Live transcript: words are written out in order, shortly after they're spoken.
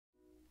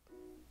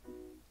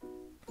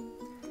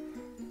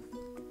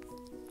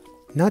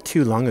Not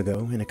too long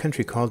ago, in a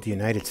country called the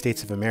United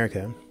States of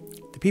America,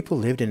 the people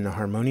lived in a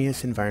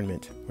harmonious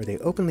environment where they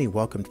openly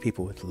welcomed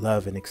people with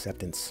love and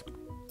acceptance.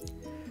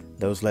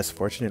 Those less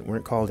fortunate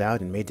weren't called out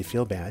and made to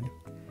feel bad,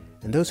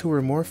 and those who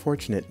were more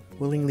fortunate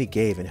willingly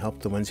gave and helped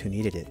the ones who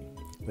needed it,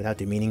 without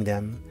demeaning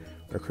them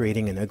or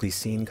creating an ugly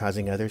scene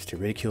causing others to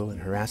ridicule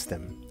and harass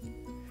them.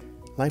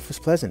 Life was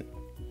pleasant.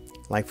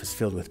 Life was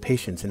filled with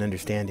patience and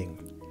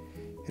understanding.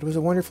 It was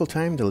a wonderful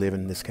time to live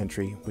in this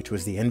country, which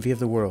was the envy of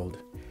the world,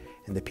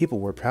 and the people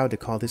were proud to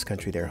call this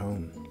country their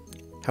home.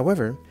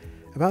 However,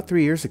 about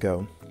 3 years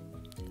ago,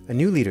 a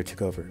new leader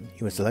took over.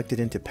 He was elected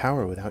into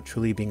power without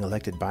truly being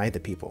elected by the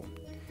people.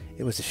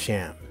 It was a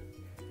sham.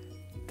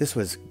 This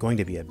was going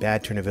to be a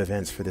bad turn of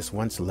events for this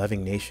once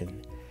loving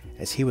nation,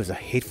 as he was a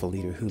hateful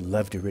leader who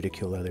loved to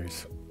ridicule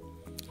others.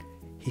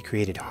 He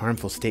created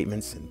harmful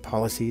statements and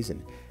policies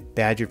and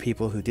badgered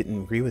people who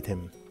didn't agree with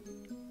him.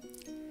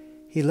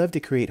 He loved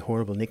to create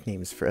horrible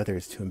nicknames for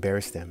others to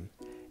embarrass them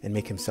and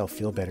make himself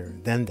feel better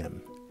than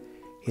them.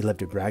 He loved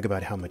to brag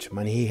about how much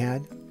money he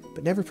had,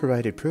 but never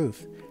provided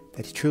proof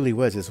that he truly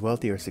was as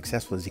wealthy or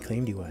successful as he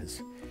claimed he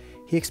was.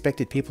 He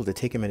expected people to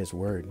take him at his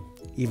word,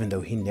 even though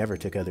he never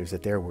took others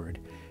at their word,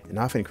 and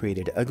often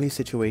created ugly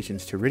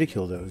situations to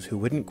ridicule those who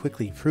wouldn't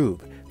quickly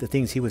prove the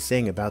things he was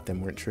saying about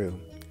them weren't true.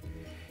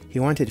 He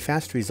wanted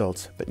fast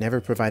results, but never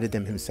provided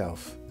them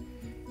himself.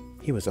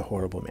 He was a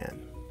horrible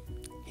man.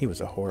 He was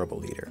a horrible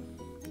leader.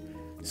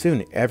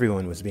 Soon,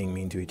 everyone was being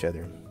mean to each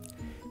other.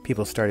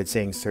 People started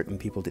saying certain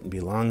people didn't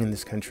belong in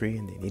this country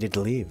and they needed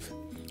to leave.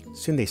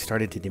 Soon they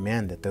started to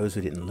demand that those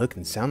who didn't look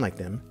and sound like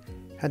them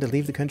had to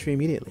leave the country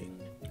immediately.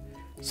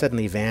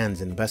 Suddenly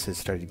vans and buses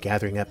started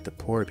gathering up the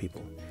poor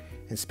people,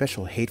 and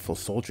special hateful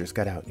soldiers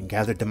got out and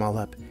gathered them all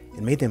up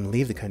and made them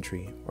leave the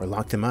country or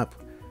locked them up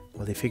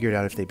while they figured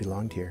out if they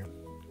belonged here.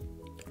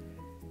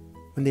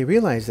 When they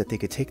realized that they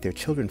could take their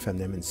children from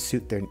them and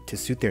suit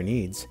their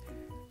needs,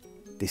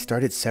 they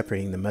started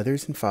separating the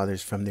mothers and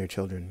fathers from their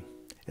children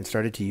and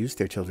started to use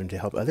their children to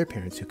help other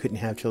parents who couldn't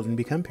have children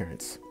become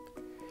parents.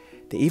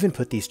 They even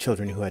put these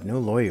children who had no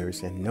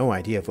lawyers and no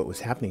idea of what was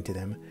happening to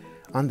them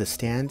on the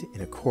stand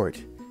in a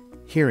court,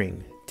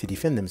 hearing to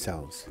defend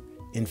themselves.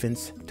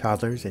 Infants,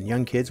 toddlers, and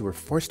young kids were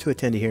forced to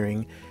attend a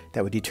hearing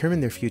that would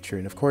determine their future,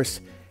 and of course,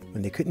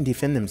 when they couldn't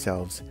defend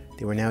themselves,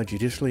 they were now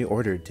judicially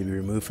ordered to be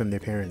removed from their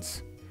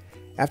parents.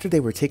 After they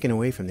were taken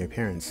away from their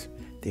parents,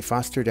 they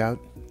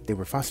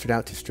were fostered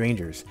out to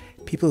strangers,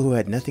 people who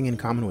had nothing in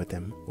common with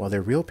them, while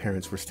their real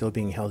parents were still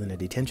being held in a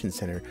detention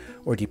center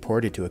or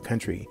deported to a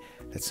country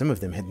that some of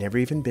them had never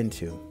even been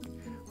to,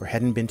 or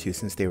hadn't been to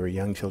since they were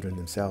young children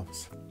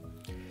themselves.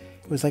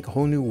 It was like a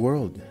whole new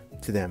world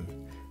to them,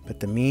 but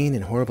the mean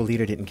and horrible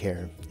leader didn't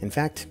care. In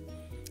fact,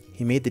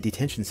 he made the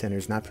detention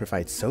centers not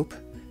provide soap,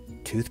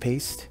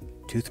 toothpaste,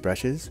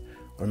 toothbrushes,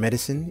 or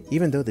medicine,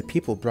 even though the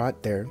people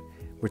brought there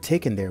were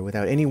taken there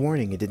without any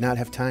warning and did not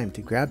have time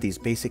to grab these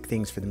basic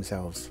things for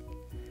themselves.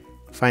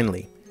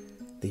 Finally,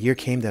 the year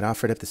came that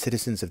offered up the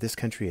citizens of this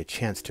country a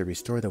chance to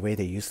restore the way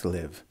they used to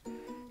live,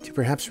 to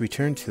perhaps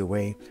return to the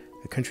way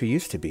the country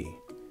used to be,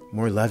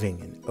 more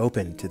loving and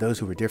open to those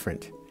who were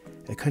different,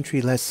 a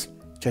country less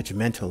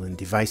judgmental and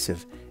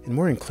divisive, and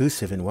more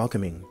inclusive and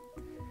welcoming.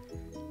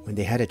 When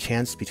they had a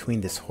chance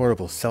between this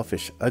horrible,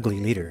 selfish,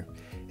 ugly leader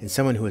and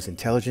someone who was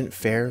intelligent,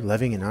 fair,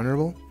 loving, and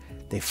honorable,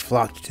 they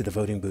flocked to the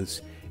voting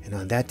booths, and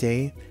on that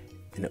day,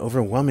 and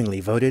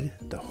overwhelmingly voted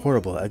the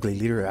horrible, ugly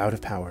leader out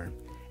of power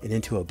and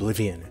into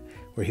oblivion,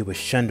 where he was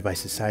shunned by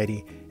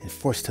society and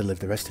forced to live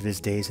the rest of his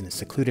days in a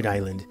secluded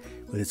island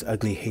with his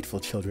ugly, hateful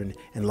children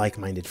and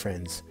like-minded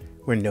friends,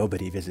 where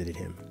nobody visited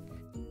him.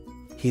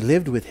 He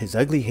lived with his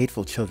ugly,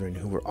 hateful children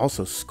who were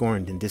also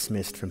scorned and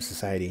dismissed from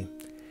society,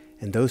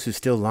 and those who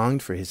still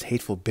longed for his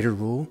hateful, bitter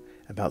rule,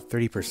 about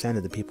 30%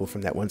 of the people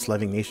from that once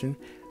loving nation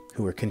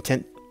who were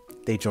content,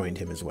 they joined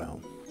him as well.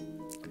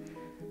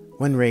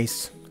 One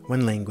race,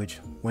 one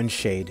language, one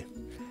shade,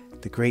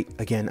 the great,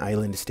 again,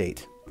 island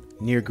state,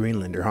 near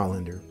Greenland or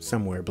Holland or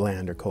somewhere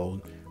bland or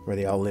cold, where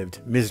they all lived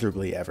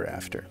miserably ever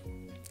after.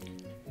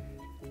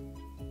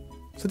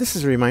 So this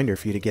is a reminder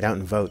for you to get out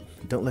and vote.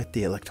 Don't let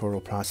the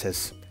electoral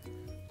process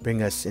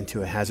bring us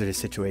into a hazardous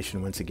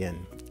situation once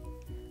again.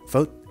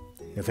 Vote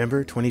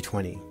November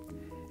 2020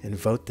 and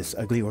vote this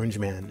ugly orange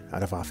man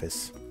out of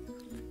office.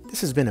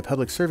 This has been a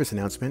public service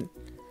announcement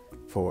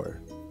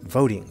for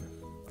voting.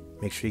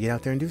 Make sure you get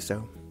out there and do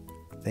so.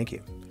 Thank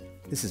you.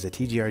 This is a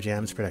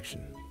tgrJams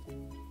production.